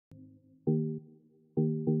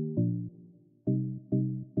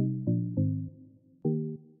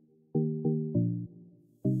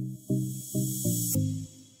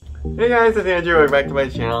Hey guys, it's Andrew. Welcome back to my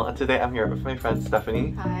channel. And today I'm here with my friend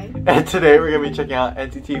Stephanie. Hi. And today we're going to be checking out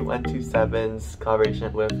NCT 127's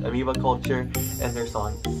collaboration with Amoeba Culture and their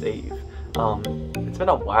song Save. It's been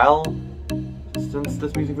a while since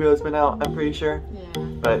this music video has been out, I'm pretty sure. Yeah.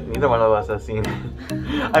 But neither one of us has seen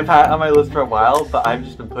it. I've had it on my list for a while, but I've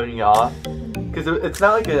just been putting it off. Because it's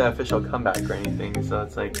not like an official comeback or anything, so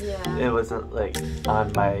it's like, it wasn't like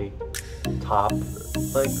on my top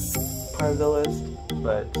like part of the list.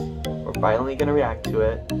 But we're finally gonna react to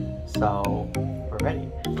it, so we're ready.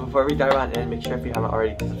 Before we dive on in, make sure if you haven't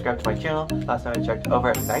already to subscribe to my channel. Last time I checked,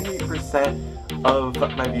 over 98% of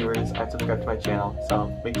my viewers are subscribed to my channel, so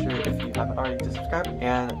make sure if you haven't already to subscribe,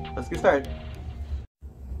 and let's get started.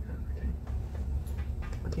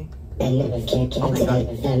 Okay.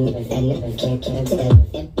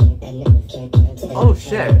 Oh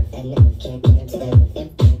shit.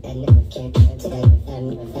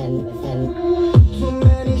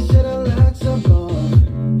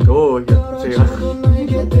 Oh, yeah, so yeah.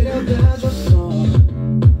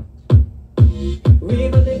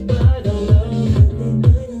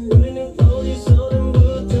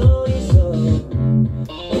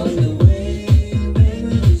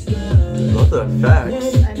 Love the effects.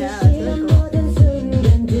 I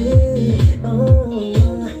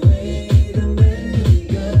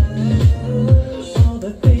know,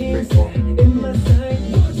 it's really cool.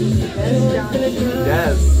 Pretty cool.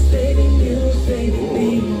 Yes.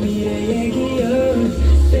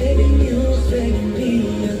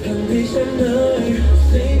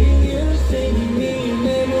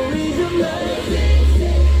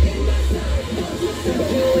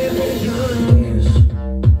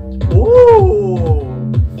 Ooh,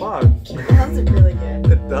 fuck. It sounds really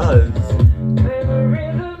good. It does.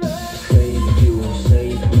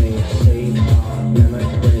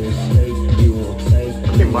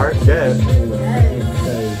 Okay, Mark, get it.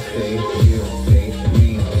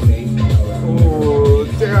 Ooh,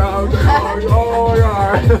 damn, oh my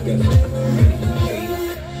god.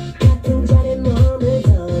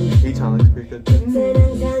 Eton looks pretty good.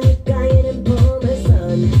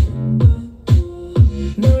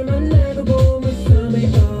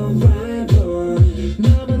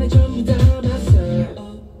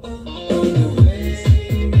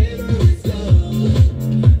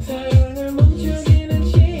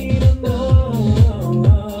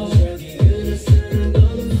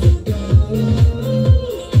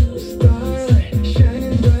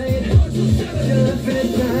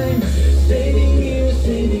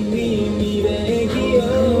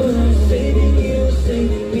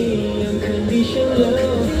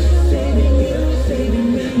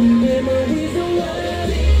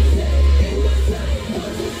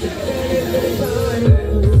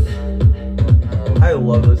 I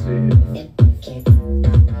love this video.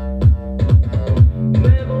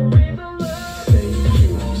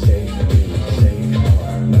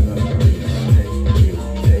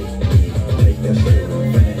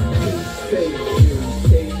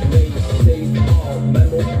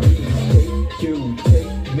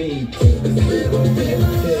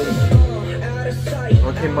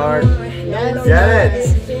 Okay, Mark. Yes. Get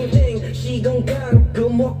it!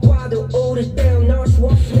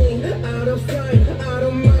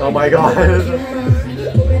 Oh my god. I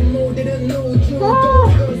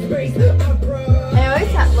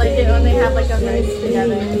always like it when they have like a verse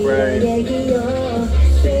together. Right.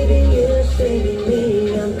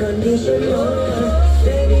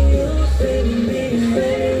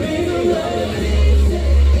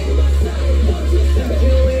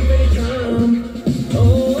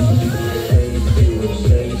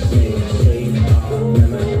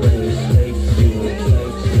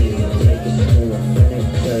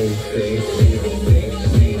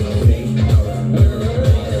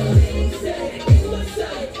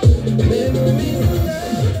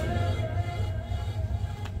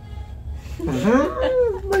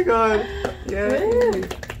 Oh my god. Yay.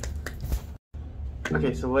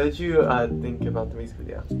 Okay, so what did you think about the music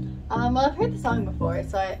video? Well, I've heard the song before,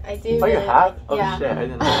 so I do. Oh, really you have? Oh yeah. shit, I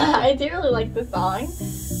didn't know. I do really like the song.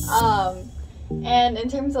 And in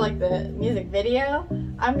terms of like the music video,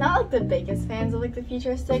 I'm not like the biggest fans of like the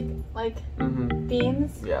futuristic like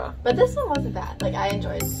themes. Yeah. But this one wasn't bad. Like I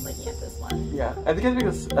enjoyed looking at this one. Yeah, I think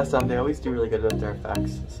it's because SM, they always do really good with their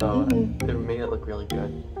effects, so they made it look really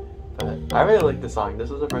good. But I really like the song. This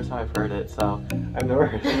was the first time I've heard it, so I've never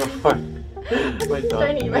heard it before. My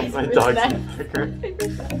dog's in the background.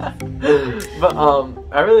 But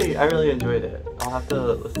I really enjoyed it. I'll have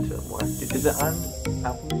to listen to it more. Is it on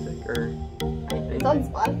Apple Music or? It's on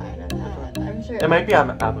Spotify. I don't know. I'm sure. It might be on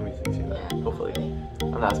Apple Music too. Yeah, hopefully.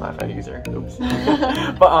 I'm I'm not a Spotify user. Oops.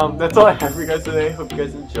 But that's all I have for you guys today. Hope you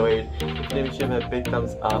guys enjoyed. If you did, give it a big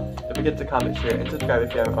thumbs up. Don't forget to comment, share, and subscribe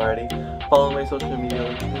if you haven't already. Follow my social media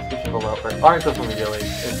links in the description below, or our social media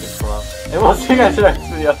links in the description below. And we'll see you guys in the next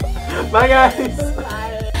video. Bye guys! Bye.